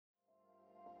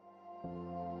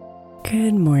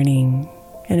Good morning,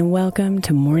 and welcome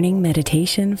to Morning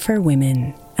Meditation for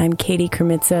Women. I'm Katie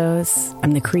Kremitzos.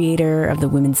 I'm the creator of the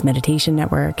Women's Meditation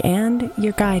Network and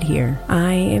your guide here.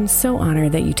 I am so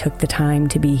honored that you took the time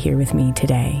to be here with me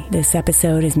today. This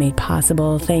episode is made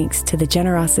possible thanks to the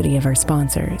generosity of our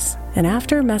sponsors. And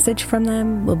after a message from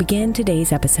them, we'll begin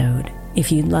today's episode.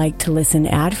 If you'd like to listen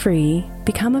ad-free,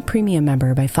 become a premium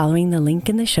member by following the link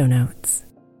in the show notes.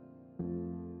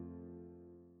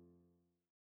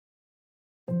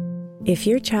 If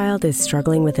your child is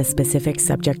struggling with a specific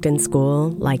subject in school,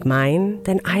 like mine,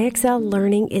 then IXL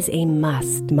Learning is a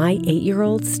must. My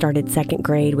 8-year-old started second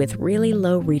grade with really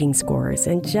low reading scores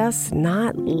and just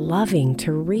not loving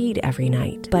to read every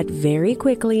night. But very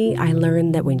quickly, I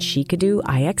learned that when she could do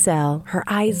IXL, her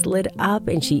eyes lit up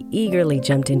and she eagerly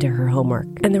jumped into her homework.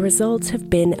 And the results have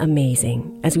been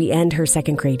amazing. As we end her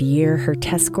second grade year, her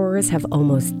test scores have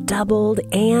almost doubled,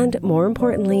 and more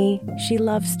importantly, she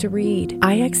loves to read.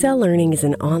 IXL Learning is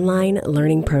an online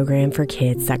learning program for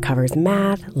kids that covers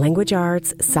math, language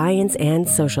arts, science, and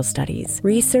social studies.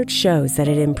 Research shows that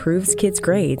it improves kids'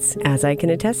 grades, as I can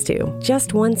attest to.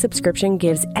 Just one subscription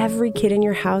gives every kid in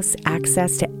your house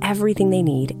access to everything they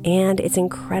need, and it's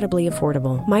incredibly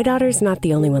affordable. My daughter's not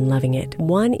the only one loving it.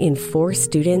 1 in 4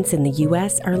 students in the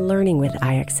U.S. are learning with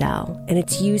IXL, and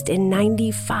it's used in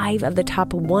 95 of the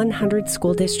top 100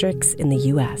 school districts in the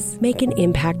U.S. Make an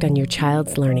impact on your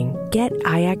child's learning. Get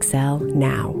IXL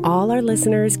now. All our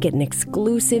listeners get an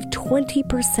exclusive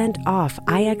 20% off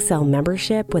IXL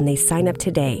membership when they sign up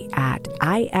today at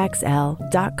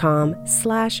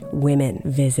IXL.com/women.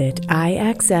 Visit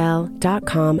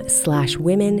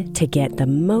IXL.com/women to get the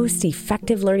most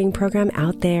effective learning program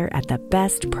out there at the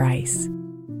best price.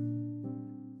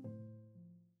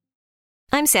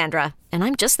 I'm Sandra, and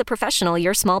I'm just the professional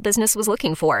your small business was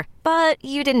looking for. But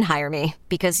you didn't hire me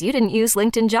because you didn't use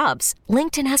LinkedIn Jobs.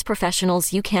 LinkedIn has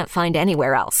professionals you can't find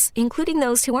anywhere else, including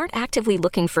those who aren't actively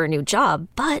looking for a new job,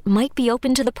 but might be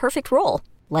open to the perfect role,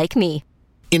 like me.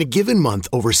 In a given month,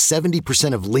 over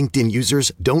 70% of LinkedIn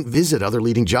users don't visit other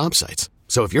leading job sites.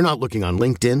 So if you're not looking on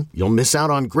LinkedIn, you'll miss out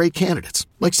on great candidates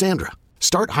like Sandra.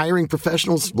 Start hiring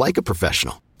professionals like a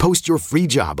professional. Post your free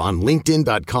job on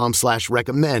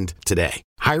linkedin.com/recommend today.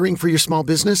 Hiring for your small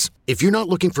business? If you're not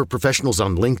looking for professionals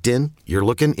on LinkedIn, you're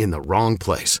looking in the wrong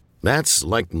place. That's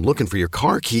like looking for your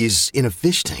car keys in a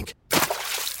fish tank.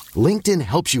 LinkedIn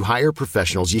helps you hire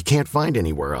professionals you can't find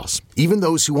anywhere else, even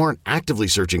those who aren't actively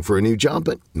searching for a new job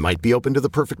but might be open to the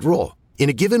perfect role. In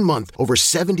a given month, over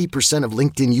 70% of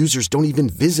LinkedIn users don't even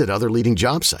visit other leading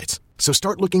job sites. So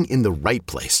start looking in the right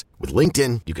place. With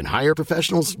LinkedIn, you can hire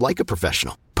professionals like a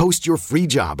professional. Post your free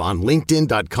job on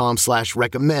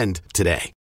linkedin.com/recommend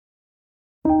today.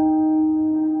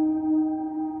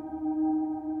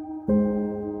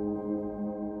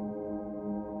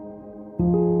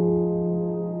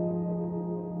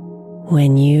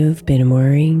 When you've been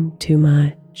worrying too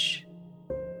much,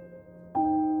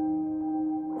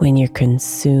 when you're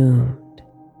consumed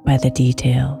by the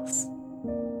details,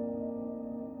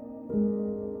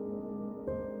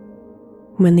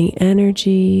 when the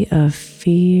energy of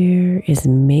fear is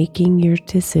making your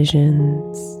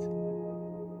decisions,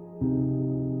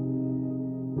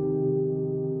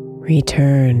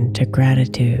 return to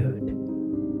gratitude.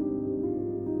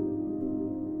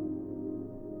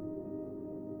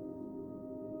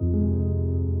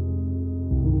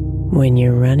 When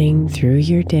you're running through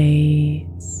your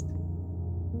days,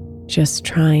 just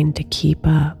trying to keep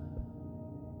up,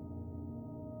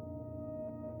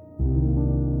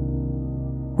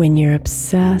 when you're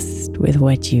obsessed with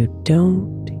what you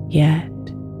don't yet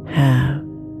have,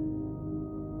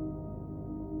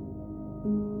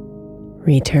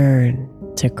 return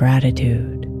to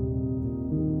gratitude.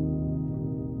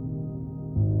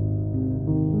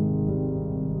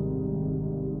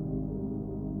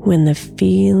 When the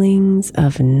feelings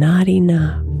of not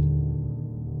enough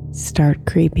start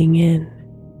creeping in,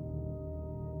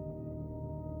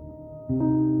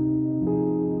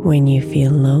 when you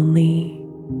feel lonely,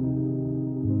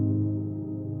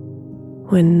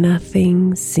 when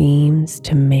nothing seems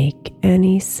to make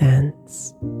any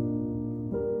sense,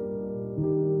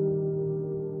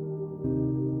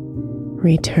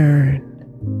 return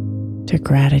to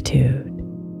gratitude.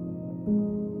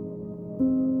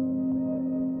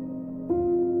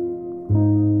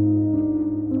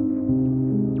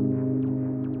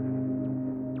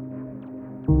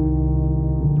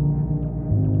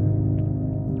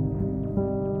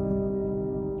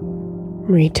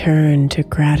 Return to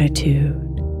gratitude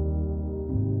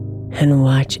and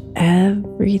watch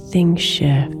everything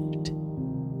shift.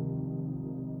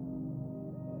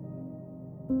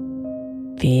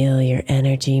 Feel your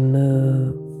energy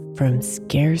move from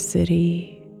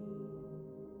scarcity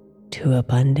to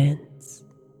abundance.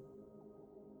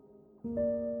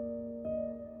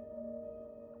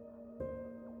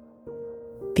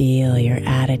 Feel your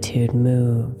attitude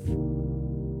move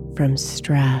from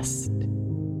stressed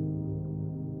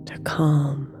to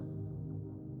calm.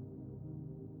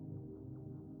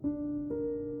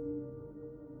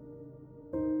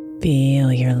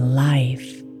 Feel your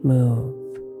life move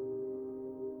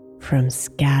from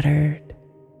scattered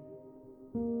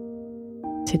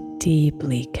to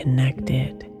deeply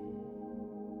connected.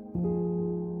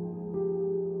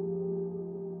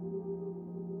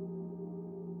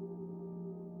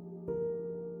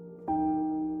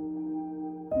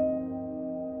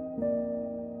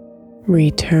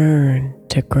 Return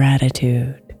to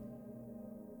gratitude.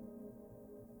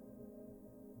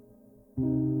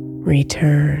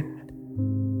 Return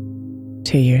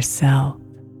to yourself.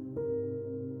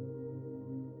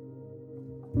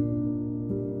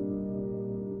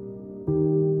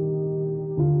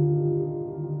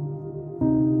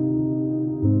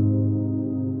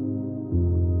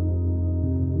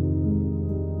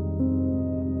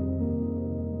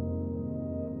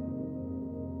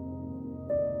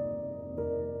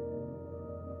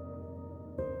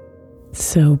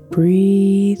 So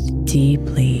breathe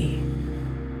deeply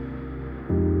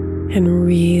and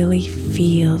really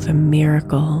feel the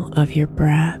miracle of your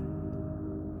breath.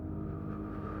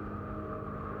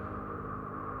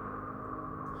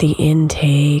 The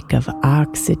intake of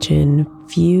oxygen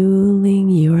fueling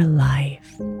your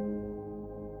life.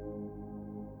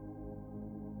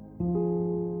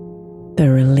 The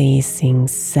releasing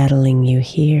settling you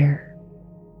here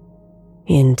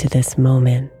into this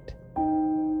moment.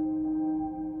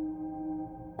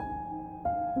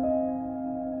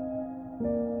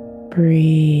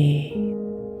 Breathe.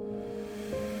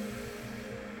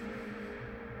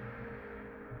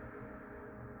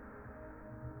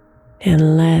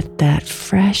 And let that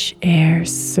fresh air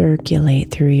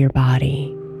circulate through your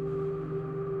body,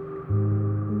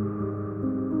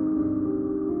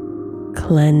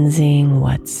 cleansing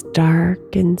what's dark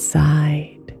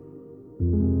inside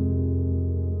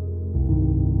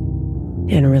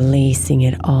and releasing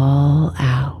it all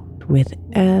out with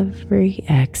every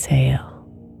exhale.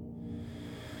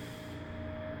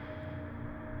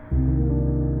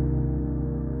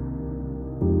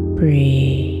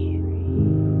 Breathe.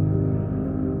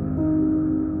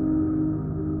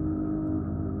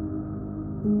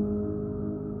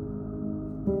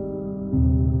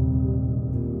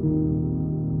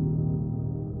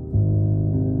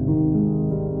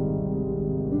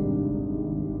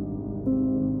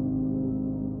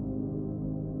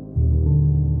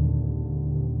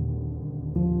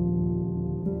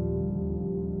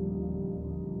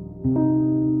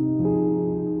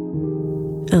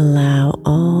 Allow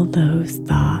all those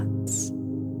thoughts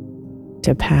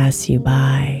to pass you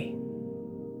by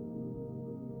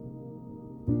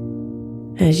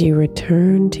as you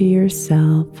return to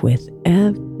yourself with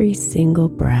every single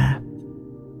breath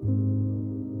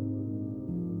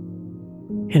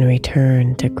and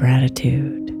return to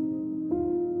gratitude.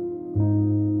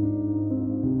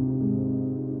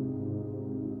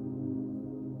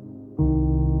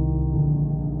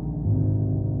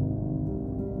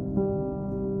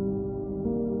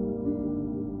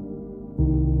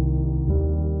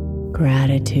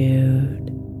 Gratitude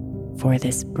for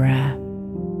this breath.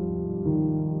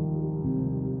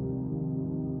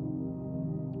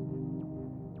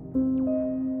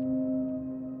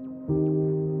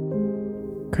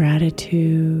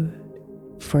 Gratitude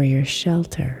for your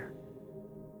shelter.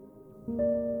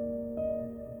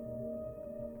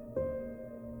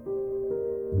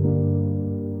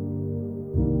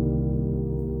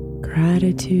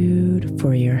 Gratitude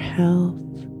for your health.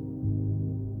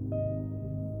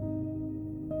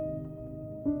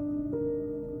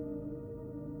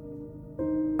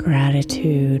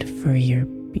 Gratitude for your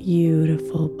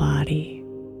beautiful body.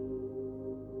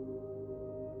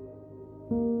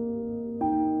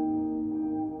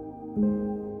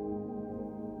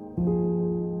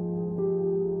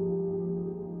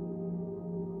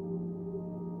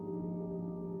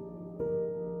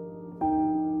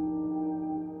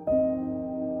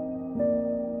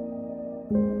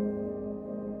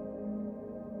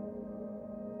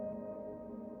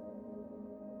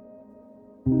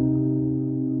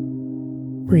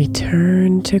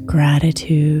 Return to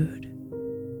gratitude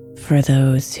for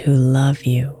those who love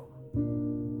you.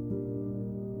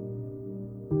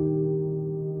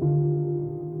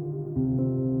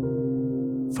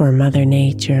 For Mother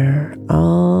Nature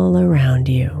all around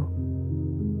you.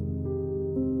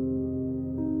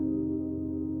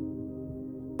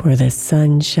 for the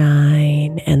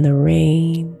sunshine and the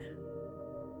rain,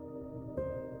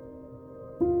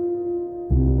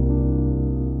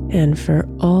 and for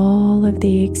all of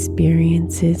the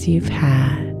experiences you've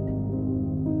had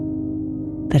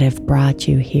that have brought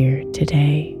you here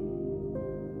today.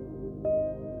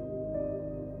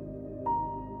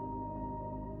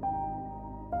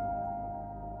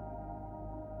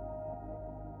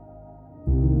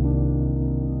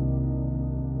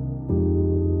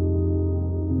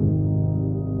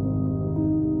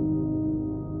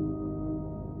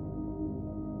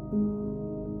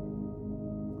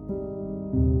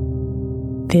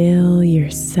 Fill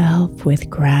yourself with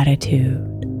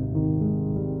gratitude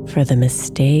for the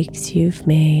mistakes you've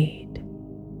made,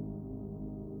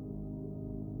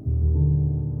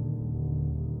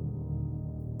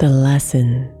 the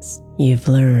lessons you've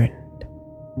learned,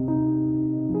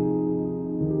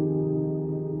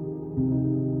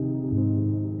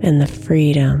 and the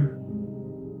freedom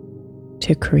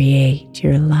to create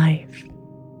your life.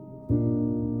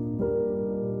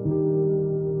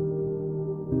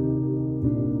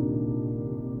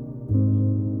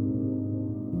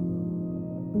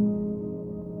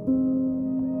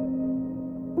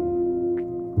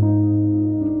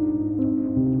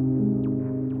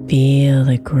 Feel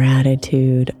the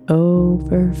gratitude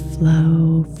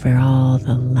overflow for all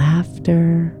the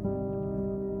laughter,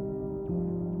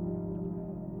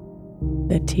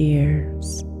 the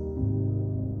tears,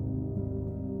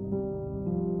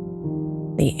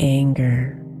 the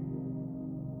anger,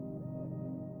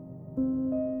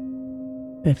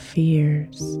 the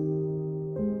fears,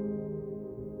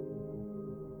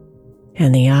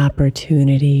 and the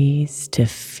opportunities to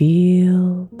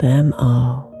feel them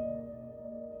all.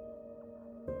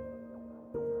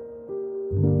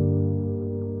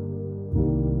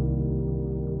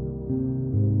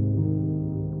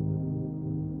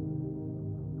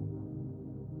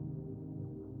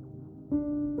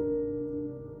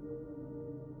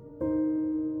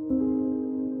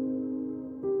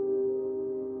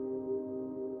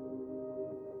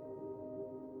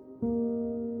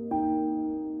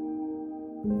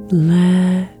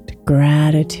 Let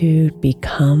gratitude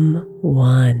become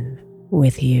one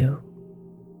with you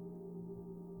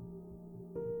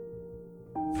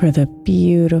for the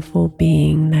beautiful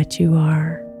being that you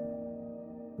are.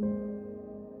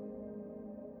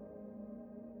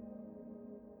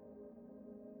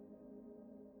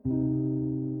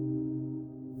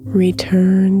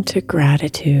 Return to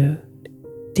gratitude,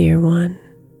 dear one.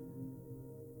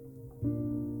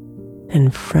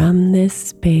 And from this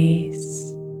space,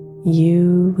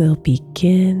 you will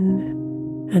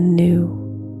begin anew.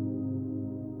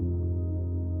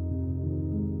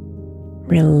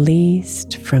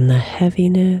 Released from the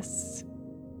heaviness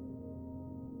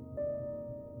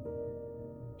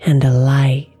and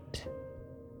alight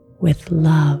with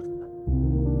love.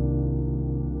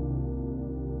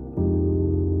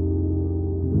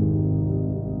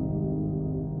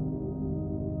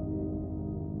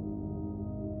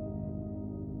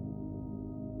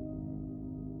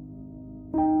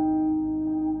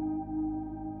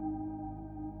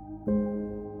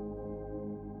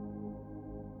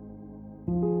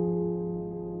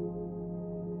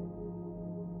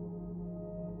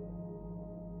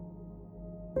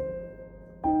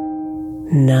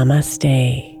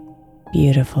 Namaste,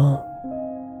 beautiful.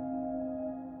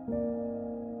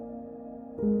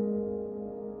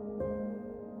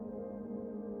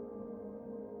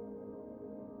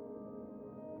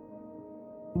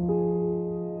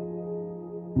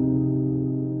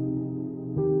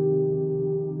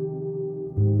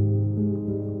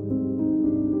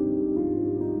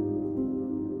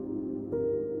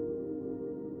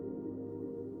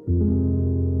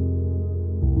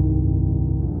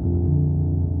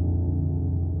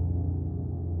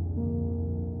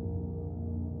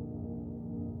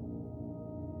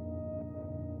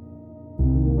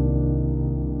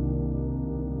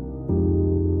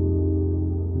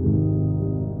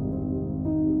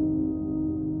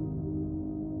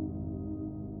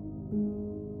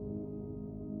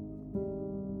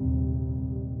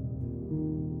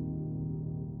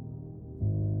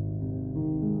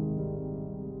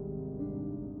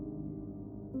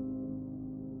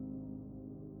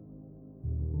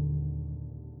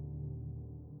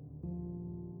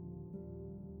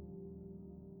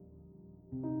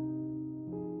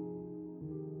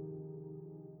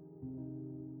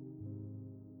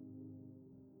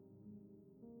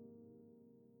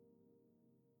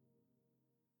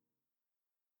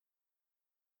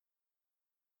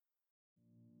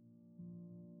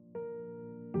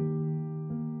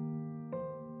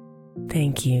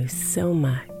 Thank you so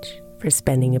much for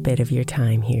spending a bit of your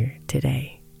time here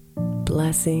today.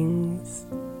 Blessings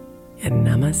and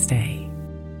namaste.